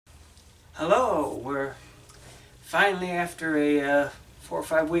Hello, we're finally after a 4 or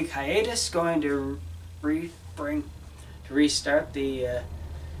 5 week hiatus going to restart the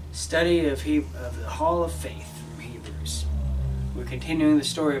study of the Hall of Faith from Hebrews. We're continuing the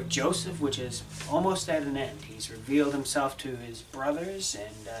story of Joseph, which is almost at an end. He's revealed himself to his brothers,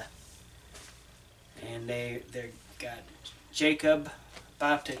 and they got Jacob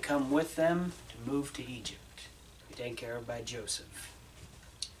about to come with them to move to Egypt, to be taken care of by Joseph.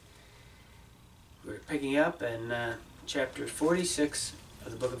 We're picking up in chapter 46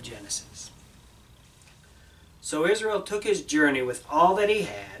 of the book of Genesis. So Israel took his journey with all that he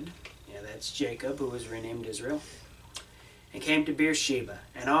had, that's Jacob, who was renamed Israel, and came to Beersheba,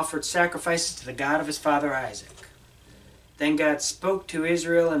 and offered sacrifices to the God of his father Isaac. Then God spoke to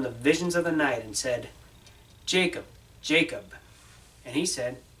Israel in the visions of the night and said, "Jacob, Jacob." And he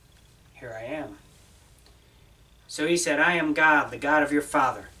said, "Here I am." So he said, "I am God, the God of your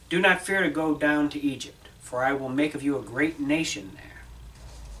father. Do not fear to go down to Egypt, for I will make of you a great nation there.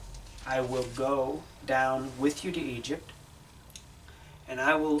 I will go down with you to Egypt, and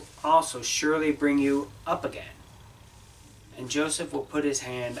I will also surely bring you up again. And Joseph will put his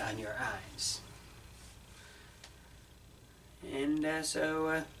hand on your eyes." And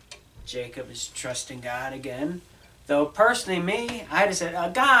so Jacob is trusting God again. Though personally I'd have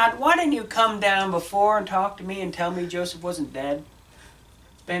said, "God, why didn't you come down before and talk to me and tell me Joseph wasn't dead?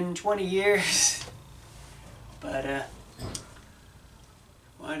 It's been 20 years. But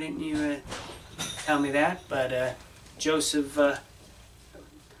why didn't you tell me that?" But Joseph, but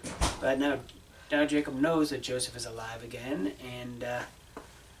now Jacob knows that Joseph is alive again, and God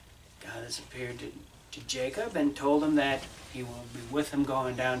has appeared to Jacob and told him that he will be with him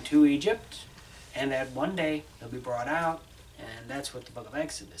going down to Egypt, and that one day he'll be brought out, and that's what the book of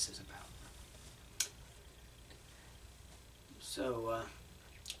Exodus is about. So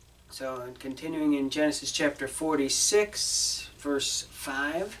continuing in Genesis chapter 46, verse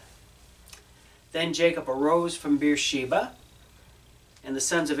 5. Then Jacob arose from Beersheba, and the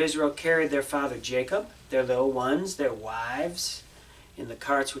sons of Israel carried their father Jacob, their little ones, their wives, in the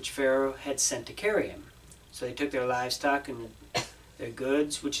carts which Pharaoh had sent to carry him. So they took their livestock and their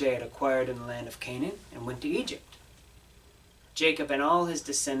goods, which they had acquired in the land of Canaan, and went to Egypt. Jacob and all his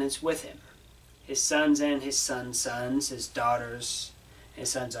descendants with him, his sons and his sons' sons, his daughters, his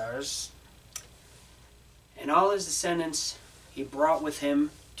sons' daughters, and all his descendants he brought with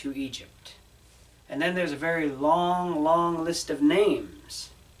him to Egypt. And then there's a very long list of names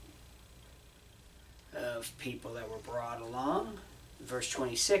of people that were brought along. Verse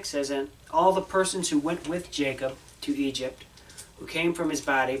 26 says, "And all the persons who went with Jacob to Egypt, who came from his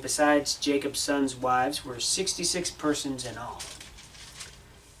body, besides Jacob's sons' wives, were 66 persons in all.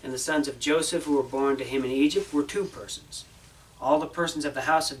 And the sons of Joseph who were born to him in Egypt were 2 persons. All the persons of the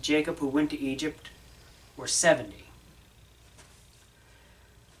house of Jacob who went to Egypt were 70.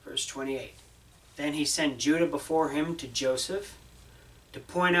 Verse 28. Then he sent Judah before him to Joseph to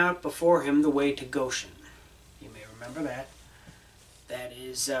point out before him the way to Goshen. You may remember that. That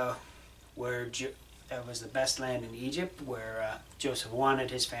is where that was the best land in Egypt, where Joseph wanted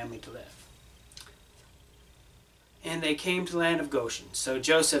his family to live. And they came to the land of Goshen. So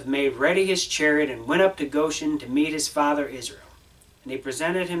Joseph made ready his chariot and went up to Goshen to meet his father Israel. And he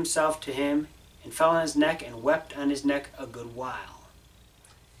presented himself to him and fell on his neck and wept on his neck a good while.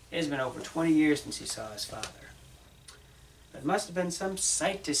 It has been over 20 years since he saw his father. It must have been some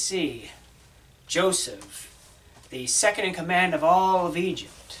sight to see Joseph, the second in command of all of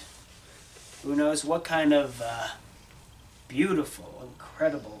Egypt. Who knows what kind of beautiful,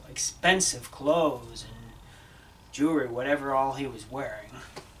 incredible, expensive clothes and jewelry, whatever all he was wearing.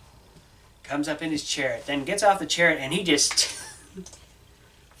 Comes up in his chariot, then gets off the chariot, and he just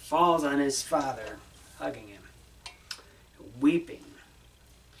falls on his father, hugging him, weeping.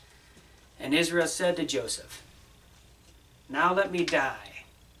 And Israel said to Joseph, "Now let me die,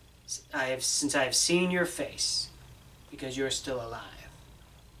 since I have seen your face, because you are still alive."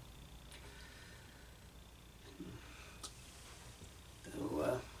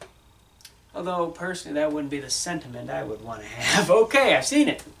 So, although personally that wouldn't be the sentiment I would want to have. Okay, I've seen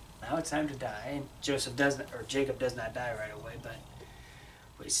it. Now it's time to die. And Jacob does not die right away, but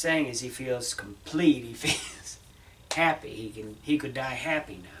what he's saying is he feels complete. He feels happy. He could die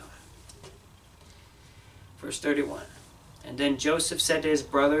happy now. Verse 31. And then Joseph said to his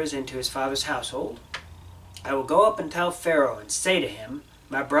brothers and to his father's household, "I will go up and tell Pharaoh and say to him,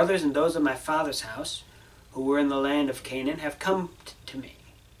 my brothers and those of my father's house, who were in the land of Canaan, have come to me.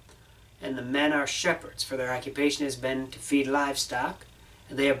 And the men are shepherds, for their occupation has been to feed livestock,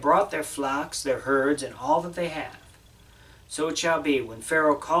 and they have brought their flocks, their herds, and all that they have. So it shall be, when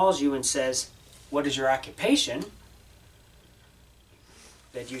Pharaoh calls you and says, what is your occupation?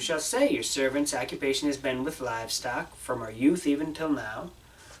 That you shall say, your servant's occupation has been with livestock, from our youth even till now,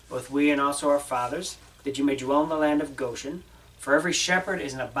 both we and also our fathers, that you may dwell in the land of Goshen, for every shepherd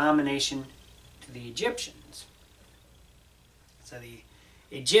is an abomination to the Egyptians. So the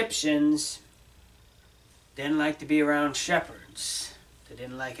Egyptians didn't like to be around shepherds. They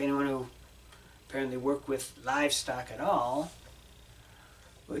didn't like anyone who apparently worked with livestock at all,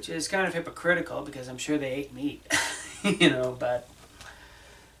 which is kind of hypocritical because I'm sure they ate meat, but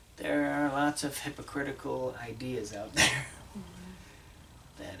there are lots of hypocritical ideas out there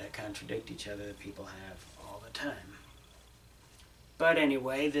that contradict each other that people have all the time. But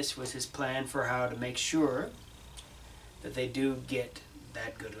anyway, this was his plan for how to make sure that they do get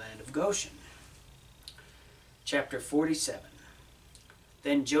that good land of Goshen. Chapter 47.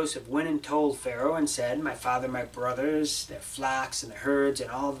 Then Joseph went and told Pharaoh and said, my father and my brothers, their flocks and their herds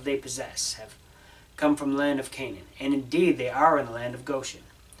and all that they possess have come from the land of Canaan. And indeed they are in the land of Goshen.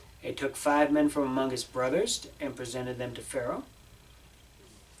 He took 5 men from among his brothers and presented them to Pharaoh.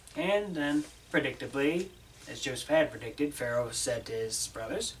 And then, predictably, as Joseph had predicted, Pharaoh said to his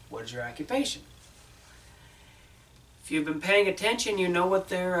brothers, what is your occupation? If you've been paying attention, you know what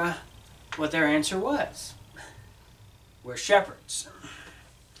their answer was. We're shepherds.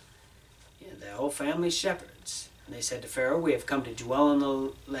 The whole family's shepherds. And they said to Pharaoh, we have come to dwell in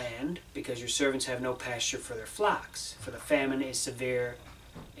the land because your servants have no pasture for their flocks, for the famine is severe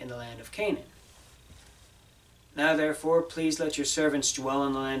in the land of Canaan. Now therefore, please let your servants dwell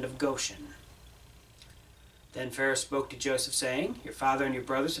in the land of Goshen. Then Pharaoh spoke to Joseph, saying, your father and your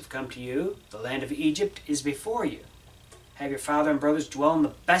brothers have come to you. The land of Egypt is before you. Have your father and brothers dwell in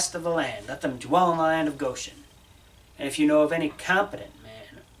the best of the land. Let them dwell in the land of Goshen. And if you know of any competent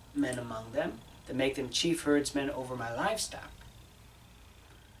men among them, then make them chief herdsmen over my livestock.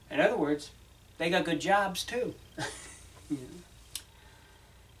 In other words, they got good jobs too.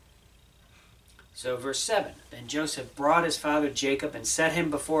 So verse 7, then Joseph brought his father Jacob and set him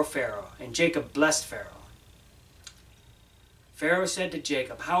before Pharaoh, and Jacob blessed Pharaoh. Pharaoh said to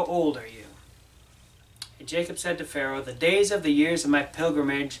Jacob, how old are you? And Jacob said to Pharaoh, the days of the years of my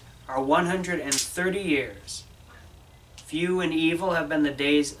pilgrimage are 130 years. Few and evil have been the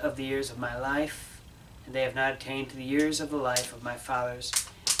days of the years of my life, and they have not attained to the years of the life of my fathers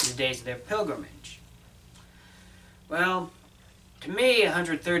in the days of their pilgrimage. Well, to me,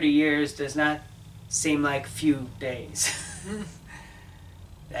 130 years does not seem like few days.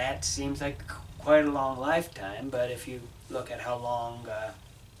 That seems like quite a long lifetime, but if you look at how long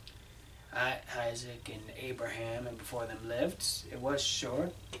Isaac and Abraham and before them lived, it was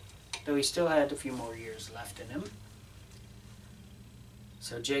short, though he still had a few more years left in him.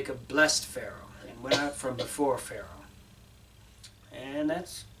 So Jacob blessed Pharaoh and went out from before Pharaoh. And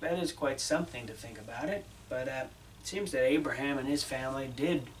that is quite something to think about it, but it seems that Abraham and his family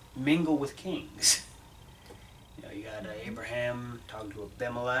did mingle with kings. You got Abraham talking to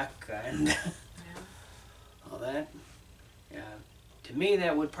Abimelech and all that. Yeah, to me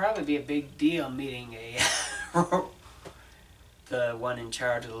that would probably be a big deal, meeting the one in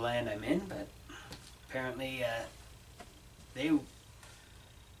charge of the land I'm in, but apparently they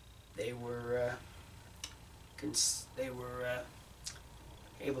were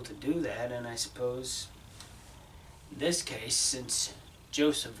able to do that, and I suppose in this case, since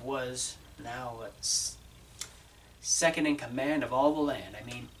Joseph was now second in command of all the land. I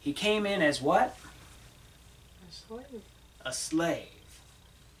mean, he came in as what? A slave. A slave.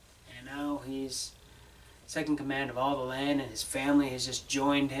 And now he's second in command of all the land, and his family has just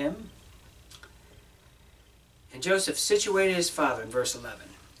joined him. And Joseph situated his father, in verse 11,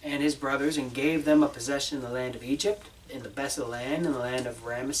 and his brothers, and gave them a possession in the land of Egypt, in the best of the land, in the land of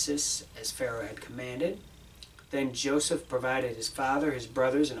Ramesses, as Pharaoh had commanded. Then Joseph provided his father, his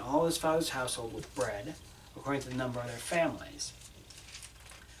brothers, and all his father's household with bread, according to the number of their families.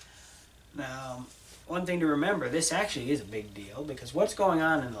 Now, one thing to remember, this actually is a big deal, because what's going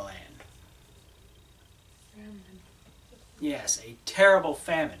on in the land? Famine. Yes, a terrible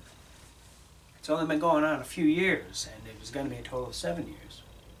famine. It's only been going on a few years, and it was going to be a total of 7 years.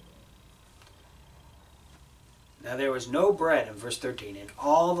 Now there was no bread, in verse 13, in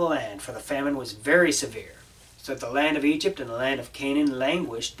all the land, for the famine was very severe. So that the land of Egypt and the land of Canaan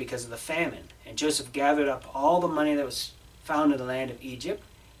languished because of the famine. And Joseph gathered up all the money that was found in the land of Egypt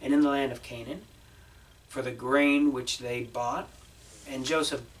and in the land of Canaan for the grain which they bought. And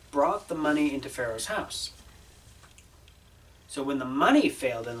Joseph brought the money into Pharaoh's house. So when the money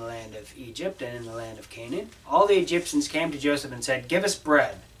failed in the land of Egypt and in the land of Canaan, all the Egyptians came to Joseph and said, give us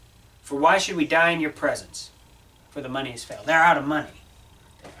bread, for why should we die in your presence? for the money has failed. They're out of money.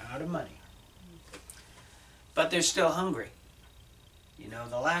 They're out of money. But they're still hungry. You know,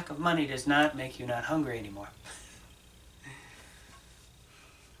 the lack of money does not make you not hungry anymore.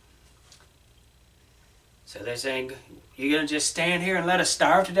 So they're saying, you're going to just stand here and let us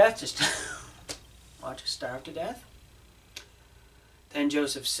starve to death? Just watch us starve to death? Then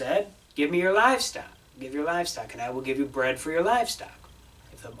Joseph said, give me your livestock. Give your livestock, and I will give you bread for your livestock,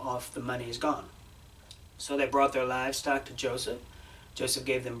 if the money is gone. So they brought their livestock to Joseph. Joseph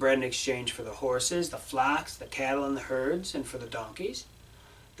gave them bread in exchange for the horses, the flocks, the cattle, and the herds, and for the donkeys.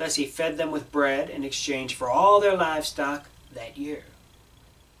 Thus he fed them with bread in exchange for all their livestock that year.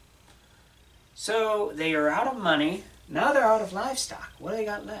 So they are out of money. Now they're out of livestock. What do they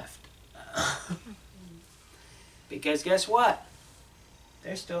got left? Because guess what?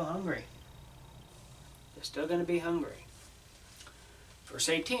 They're still hungry. They're still going to be hungry. Verse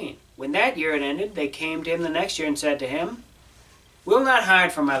 18. When that year had ended, they came to him the next year and said to him, we'll not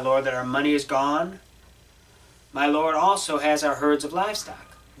hide from my lord that our money is gone. My lord also has our herds of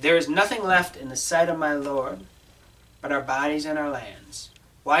livestock. There is nothing left in the sight of my lord but our bodies and our lands.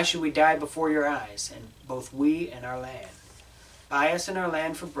 Why should we die before your eyes, and both we and our land? Buy us and our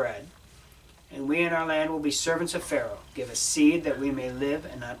land for bread, and we and our land will be servants of Pharaoh. Give us seed that we may live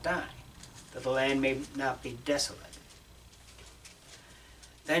and not die, that the land may not be desolate.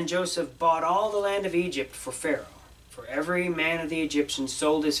 Then Joseph bought all the land of Egypt for Pharaoh. For every man of the Egyptians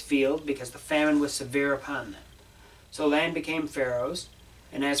sold his field, because the famine was severe upon them. So land became Pharaoh's,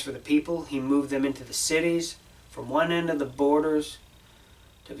 and as for the people, he moved them into the cities, from one end of the borders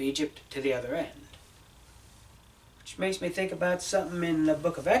of Egypt to the other end. Which makes me think about something in the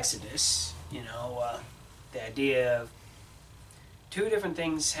book of Exodus, you know, the idea of two different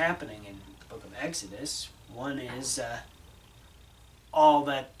things happening in the book of Exodus. One is all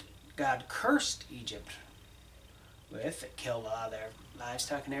that God cursed Egypt with. It killed a lot of their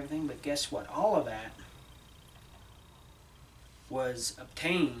livestock and everything, but guess what? All of that was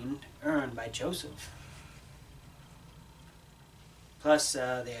earned by Joseph. Plus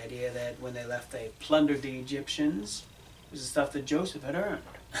the idea that when they left, they plundered the Egyptians. It was the stuff that Joseph had earned.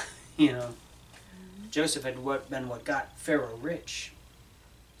 You know, Joseph had been what got Pharaoh rich,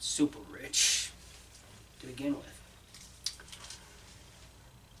 super rich, to begin with.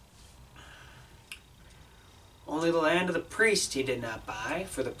 Only the land of the priests he did not buy,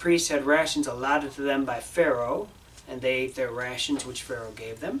 for the priests had rations allotted to them by Pharaoh, and they ate their rations which Pharaoh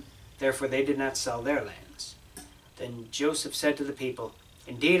gave them. Therefore they did not sell their lands. Then Joseph said to the people,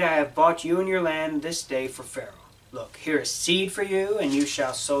 indeed, I have bought you and your land this day for Pharaoh. Look, here is seed for you, and you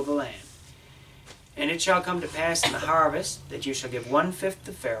shall sow the land. And it shall come to pass in the harvest that you shall give 1/5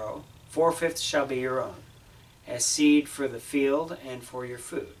 to Pharaoh, 4/5 shall be your own, as seed for the field and for your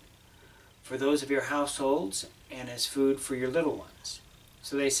food, for those of your households, and as food for your little ones.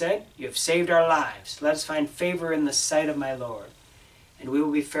 So they said, you have saved our lives. Let us find favor in the sight of my Lord, and we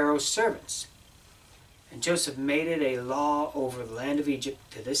will be Pharaoh's servants. And Joseph made it a law over the land of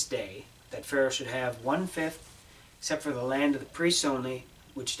Egypt to this day, that Pharaoh should have 1/5, except for the land of the priests only,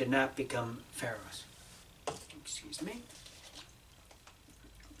 which did not become Pharaoh's. Excuse me.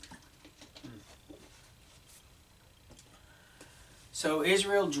 So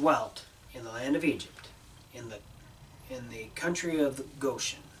Israel dwelt in the land of Egypt, in the country of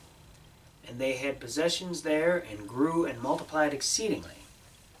Goshen, and they had possessions there, and grew and multiplied exceedingly.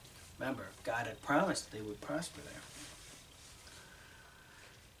 Remember, God had promised they would prosper there.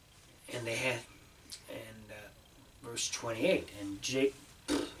 And they had, and verse 28,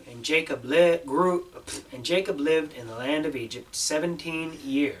 and Jacob lived in the land of Egypt 17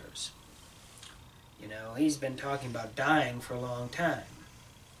 years. You know, he's been talking about dying for a long time,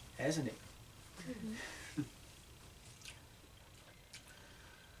 hasn't he? Mm-hmm.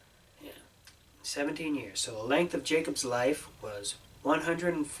 Yeah, 17 years. So the length of Jacob's life was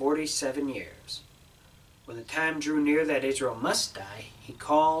 147 years. When the time drew near that Israel must die, he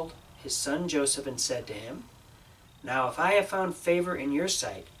called his son Joseph and said to him, now if I have found favor in your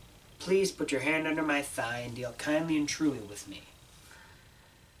sight, please put your hand under my thigh and deal kindly and truly with me.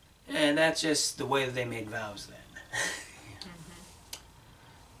 And that's just the way that they made vows then.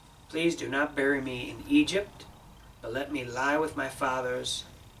 Please do not bury me in Egypt, but let me lie with my fathers.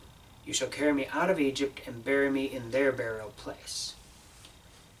 You shall carry me out of Egypt and bury me in their burial place.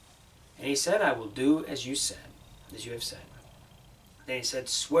 And he said, I will do as you said, as you have said. Then he said,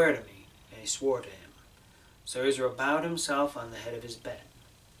 swear to me. And he swore to him. So Israel bowed himself on the head of his bed.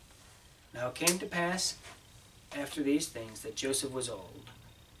 Now it came to pass after these things that Joseph was old,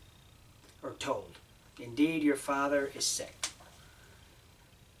 or told, indeed your father is sick.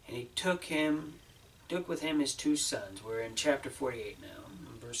 And he took him took with him his 2 sons. We're in chapter 48 now,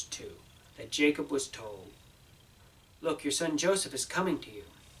 in verse 2. That Jacob was told, "Look, your son Joseph is coming to you."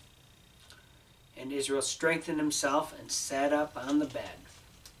 And Israel strengthened himself and sat up on the bed.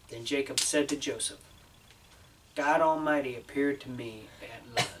 Then Jacob said to Joseph, "God Almighty appeared to me at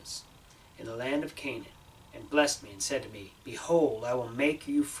Luz, in the land of Canaan, and blessed me, and said to me, Behold, I will make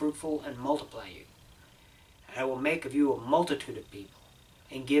you fruitful and multiply you. And I will make of you a multitude of people,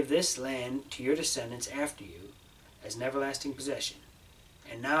 and give this land to your descendants after you as an everlasting possession.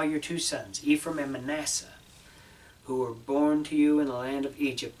 And now your 2 sons, Ephraim and Manasseh, who were born to you in the land of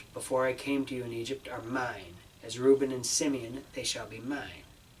Egypt before I came to you in Egypt, are mine. As Reuben and Simeon, they shall be mine.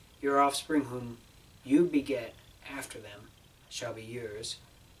 Your offspring whom you beget after them shall be yours.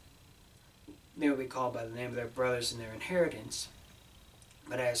 They will be called by the name of their brothers in their inheritance.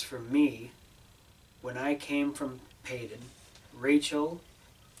 But as for me, when I came from Padan, Rachel,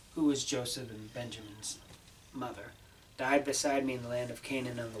 who was Joseph and Benjamin's mother, died beside me in the land of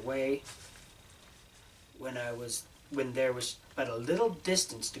Canaan on the way, when there was but a little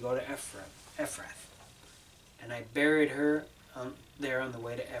distance to go to Ephrath. And I buried her there on the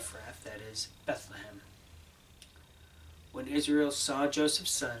way to Ephrath, that is, Bethlehem. When Israel saw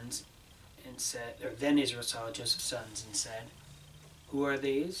Joseph's sons, then Israel saw Joseph's sons and said, Who are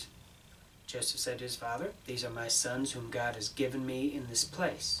these? Joseph said to his father, These are my sons whom God has given me in this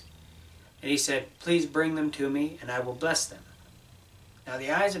place. And he said, Please bring them to me, and I will bless them. Now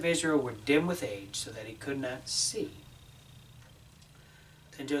the eyes of Israel were dim with age, so that he could not see.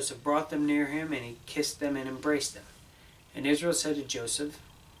 Then Joseph brought them near him, and he kissed them and embraced them. And Israel said to Joseph,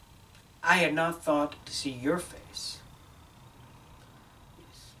 I had not thought to see your face,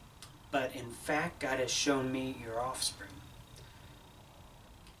 but in fact God has shown me your offspring.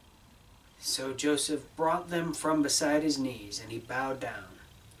 So Joseph brought them from beside his knees, and he bowed down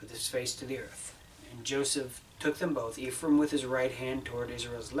with his face to the earth. And Joseph took them both, Ephraim with his right hand toward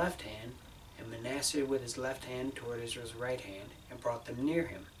Israel's left hand, and Manasseh with his left hand toward Israel's right hand, and brought them near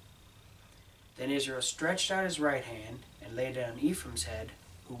him. Then Israel stretched out his right hand, and laid it on Ephraim's head,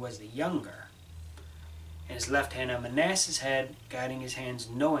 who was the younger, and his left hand on Manasseh's head, guiding his hands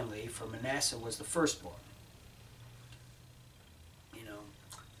knowingly, for Manasseh was the firstborn.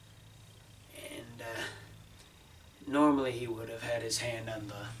 Normally he would have had his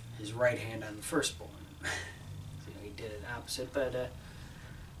right hand on the firstborn. He did it opposite, but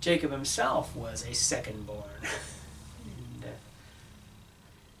Jacob himself was a secondborn.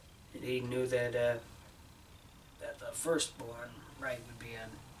 And he knew that the firstborn right would be on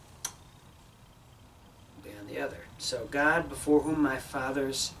the other. So God, before whom my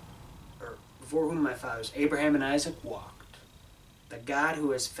fathers Abraham and Isaac walked, the God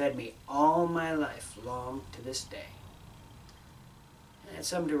who has fed me all my life long to this day. And it's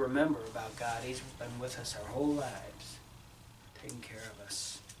something to remember about God. He's been with us our whole lives, taking care of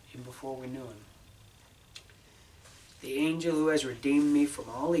us, even before we knew him. The angel who has redeemed me from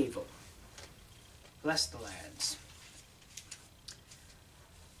all evil. Bless the lads.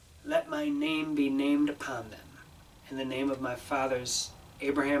 Let my name be named upon them, in the name of my fathers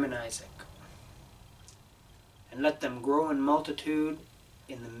Abraham and Isaac. And let them grow in multitude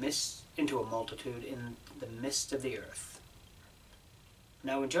into a multitude in the midst of the earth.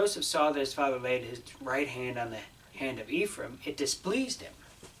 Now when Joseph saw that his father laid his right hand on the hand of Ephraim, it displeased him.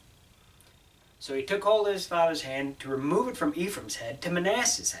 So he took hold of his father's hand to remove it from Ephraim's head to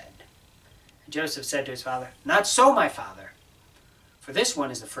Manasseh's head. And Joseph said to his father, Not so, my father, for this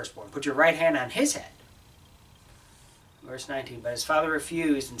one is the firstborn. Put your right hand on his head. Verse 19, But his father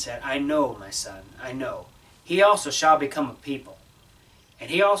refused and said, I know, my son, I know. He also shall become a people,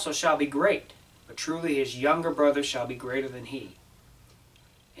 and he also shall be great, but truly his younger brother shall be greater than he,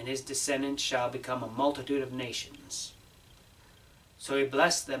 and his descendants shall become a multitude of nations. So he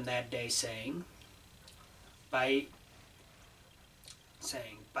blessed them that day, saying, By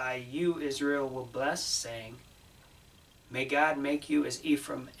you Israel will bless, saying, May God make you as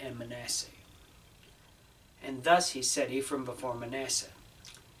Ephraim and Manasseh. And thus he set Ephraim before Manasseh.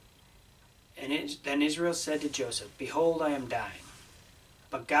 And then Israel said to Joseph, Behold, I am dying,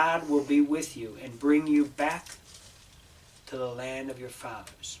 but God will be with you and bring you back to the land of your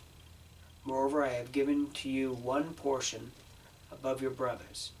fathers. Moreover, I have given to you one portion above your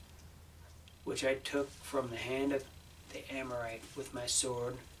brothers, which I took from the hand of the Amorite with my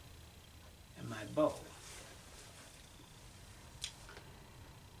sword and my bow.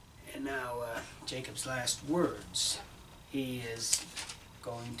 And now Jacob's last words. He is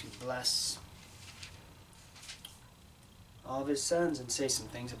going to bless all of his sons and say some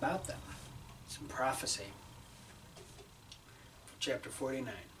things about them. Some prophecy. Chapter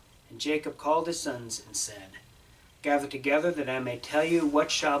 49. And Jacob called his sons and said, Gather together that I may tell you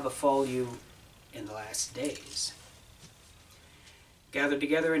what shall befall you in the last days. Gather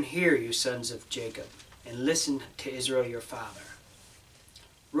together and hear, you sons of Jacob, and listen to Israel your father.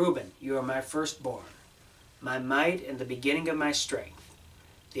 Reuben, you are my firstborn, my might and the beginning of my strength,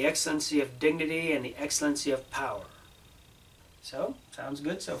 the excellency of dignity and the excellency of power. So, sounds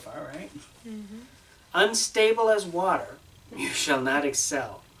good so far, right? Mm-hmm. Unstable as water, you shall not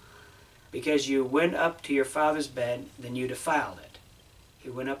excel. Because you went up to your father's bed, then you defiled it. He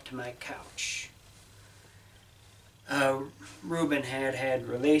went up to my couch. Reuben had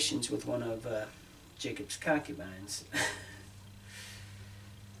relations with one of Jacob's concubines.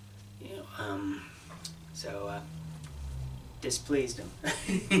 Displeased him.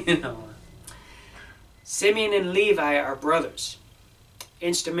 Simeon and Levi are brothers.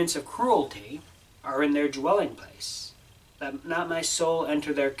 Instruments of cruelty are in their dwelling place. Let not my soul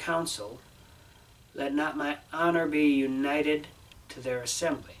enter their council. Let not my honor be united to their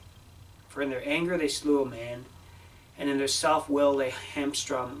assembly. For in their anger they slew a man, and in their self-will they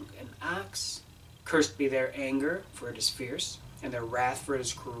hamstrung an ox. Cursed be their anger, for it is fierce, and their wrath, for it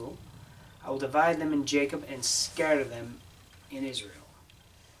is cruel. I will divide them in Jacob and scatter them in Israel.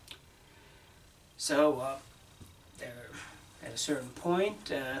 So, at a certain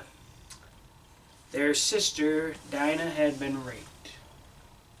point, their sister Dinah had been raped.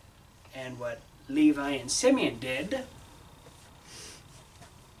 And what Levi and Simeon did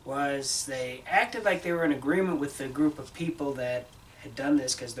was they acted like they were in agreement with the group of people that had done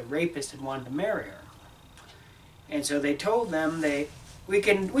this because the rapist had wanted to marry her. And so they told them we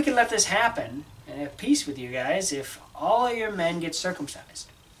can let this happen and have peace with you guys if all of your men get circumcised.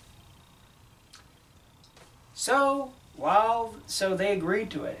 So they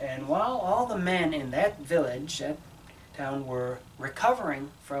agreed to it, and while all the men in that village, that town, were recovering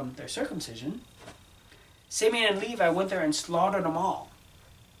from their circumcision, Simeon and Levi went there and slaughtered them all.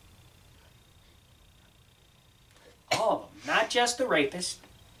 All of them. Not just the rapist,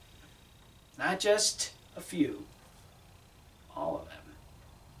 not just a few, all of them.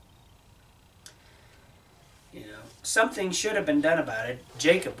 Something should have been done about it.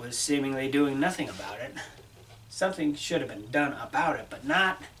 Jacob was seemingly doing nothing about it. Something should have been done about it, but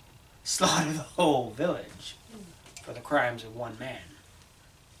not slaughter the whole village for the crimes of one man.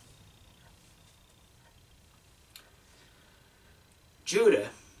 Judah,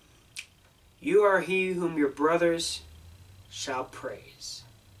 you are he whom your brothers shall praise.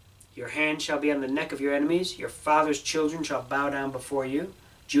 Your hand shall be on the neck of your enemies. Your father's children shall bow down before you.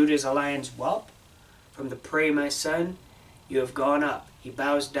 Judah is a lion's whelp. From the prey, my son, you have gone up. He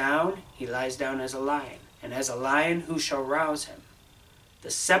bows down. He lies down as a lion. And as a lion, who shall rouse him?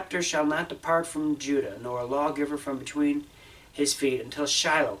 The scepter shall not depart from Judah, nor a lawgiver from between his feet, until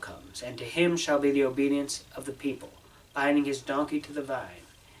Shiloh comes, and to him shall be the obedience of the people, binding his donkey to the vine,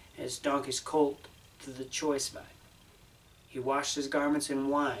 and his donkey's colt to the choice vine. He washed his garments in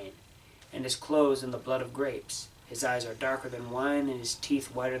wine, and his clothes in the blood of grapes. His eyes are darker than wine, and his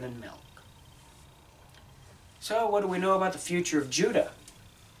teeth whiter than milk. So, what do we know about the future of Judah?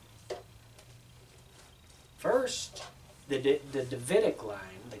 First, the Davidic line,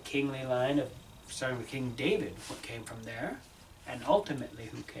 the kingly line of starting with King David, what came from there, and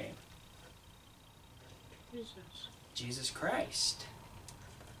ultimately who came? Jesus Christ.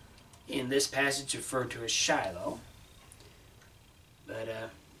 In this passage referred to as Shiloh,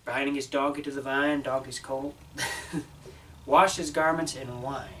 but binding his donkey to the vine, donkey's colt, washed his garments in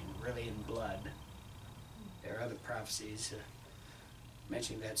wine, really in blood. There are other prophecies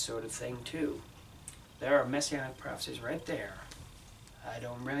mentioning that sort of thing too. There are messianic prophecies right there. I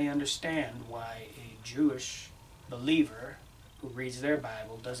don't really understand why a Jewish believer who reads their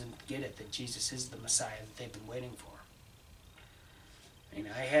Bible doesn't get it that Jesus is the Messiah that they've been waiting for.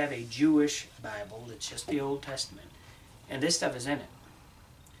 I have a Jewish Bible that's just the Old Testament, and this stuff is in it.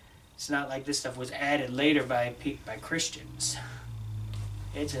 It's not like this stuff was added later by Christians.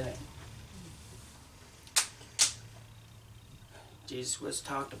 It's in it. Jesus was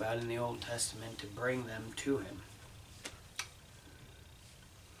talked about in the Old Testament to bring them to him.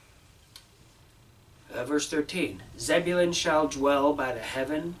 Verse 13, Zebulun shall dwell by the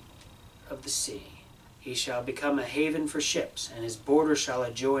heaven of the sea. He shall become a haven for ships, and his border shall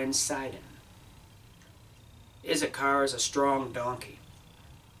adjoin Sidon. Issachar is a strong donkey.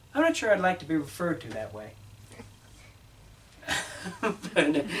 I'm not sure I'd like to be referred to that way.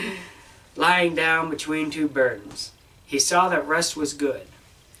 But, lying down between two burdens. He saw that rest was good.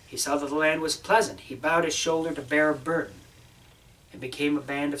 He saw that the land was pleasant. He bowed his shoulder to bear a burden, and became a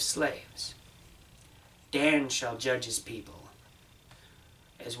band of slaves. Dan shall judge his people,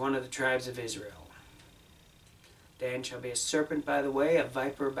 as one of the tribes of Israel. Dan shall be a serpent by the way, a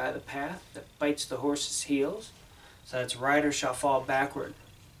viper by the path, that bites the horse's heels, so that its rider shall fall backward.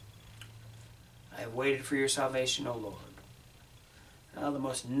 I have waited for your salvation, O Lord. Now the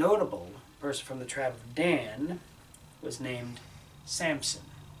most notable person from the tribe of Dan was named Samson,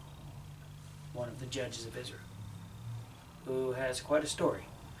 one of the judges of Israel, who has quite a story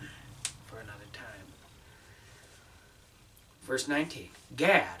for another time. Verse 19,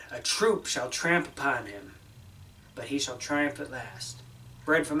 Gad, a troop shall tramp upon him, but he shall triumph at last.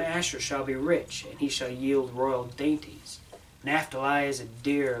 Bread from Asher shall be rich, and he shall yield royal dainties. Naphtali is a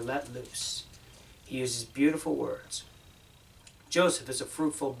deer let loose. He uses beautiful words. Joseph is a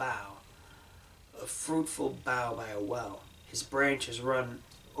fruitful bough by a well. His branches run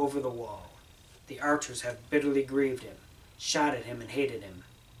over the wall. The archers have bitterly grieved him, shot at him and hated him.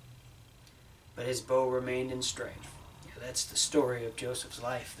 But his bow remained in strength. Yeah, that's the story of Joseph's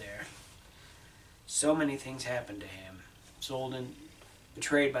life there. So many things happened to him.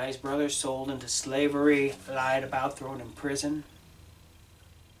 Betrayed by his brothers, sold into slavery, lied about, thrown in prison.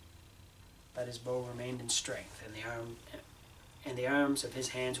 But his bow remained in strength, and the arms of his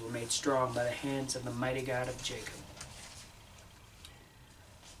hands were made strong by the hands of the mighty God of Jacob.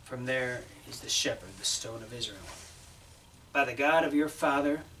 From there is the shepherd, the stone of Israel. By the God of your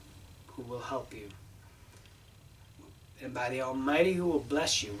father, who will help you, and by the Almighty who will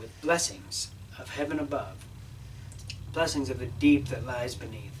bless you with blessings of heaven above, blessings of the deep that lies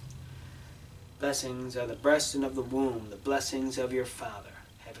beneath, blessings of the breast and of the womb, the blessings of your father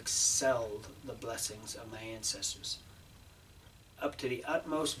have excelled the blessings of my ancestors. Up to the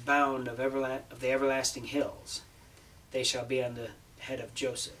utmost bound of the everlasting hills, they shall be on the head of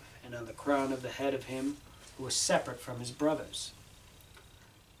Joseph, and on the crown of the head of him who was separate from his brothers.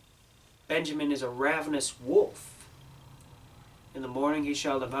 Benjamin is a ravenous wolf. In the morning he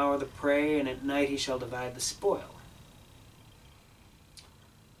shall devour the prey, and at night he shall divide the spoil.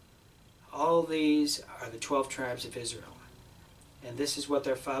 All these are the 12 tribes of Israel, and this is what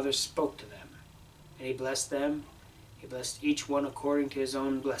their fathers spoke to them. And he blessed them. He blessed each one according to his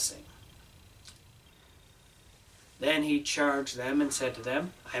own blessing. Then he charged them and said to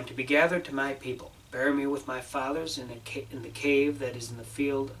them, I am to be gathered to my people. Bury me with my fathers in the cave that is in the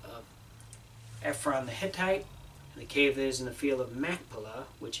field of Ephron the Hittite, and the cave that is in the field of Machpelah,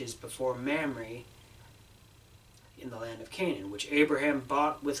 which is before Mamre in the land of Canaan, which Abraham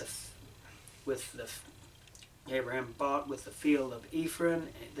bought with the field of Ephron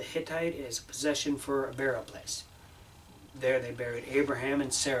the Hittite as a possession for a burial place. There they buried Abraham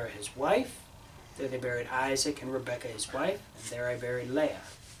and Sarah his wife. There they buried Isaac and Rebekah his wife, and there I buried Leah.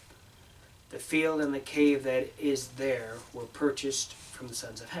 The field and the cave that is there were purchased from the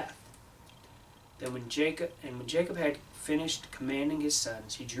sons of Heth. Then when Jacob had finished commanding his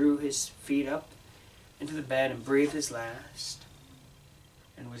sons, he drew his feet up into the bed and breathed his last,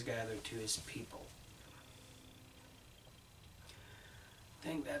 and was gathered to his people. I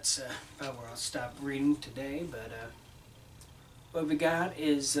think that's about where I'll stop reading today, but what we got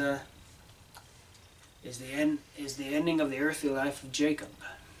is the ending of the earthly life of Jacob.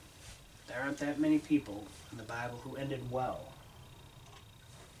 There aren't that many people in the Bible who ended well,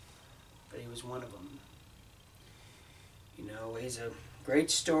 but he was one of them. You know, he's a great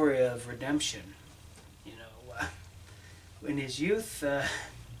story of redemption. You know, in his youth,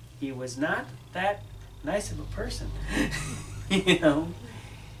 he was not that nice of a person. You know,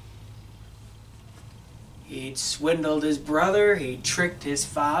 he'd swindled his brother, he tricked his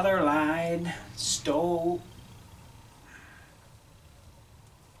father, lied, stole.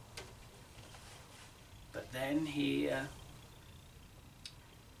 But then he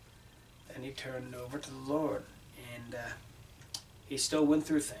turned over to the Lord, and he still went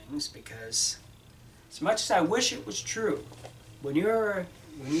through things, because as much as I wish it was true, when you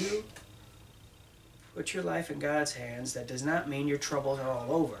put your life in God's hands, that does not mean your troubles are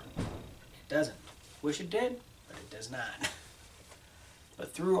all over. It doesn't. Wish it did, but it does not.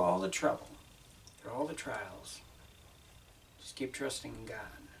 But through all the trouble, through all the trials, just keep trusting in God.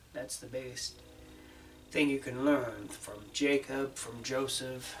 That's the biggest thing you can learn from Jacob, from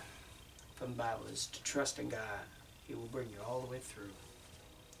Joseph, from the Bible, is to trust in God. He will bring you all the way through.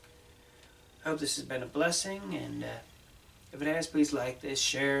 I hope this has been a blessing, and if it has, please like this,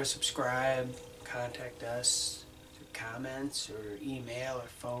 share, subscribe, contact us through comments or email or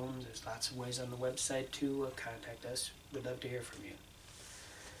phones. There's lots of ways on the website to contact us. We'd love to hear from you.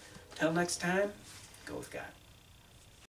 Till next time, go with God.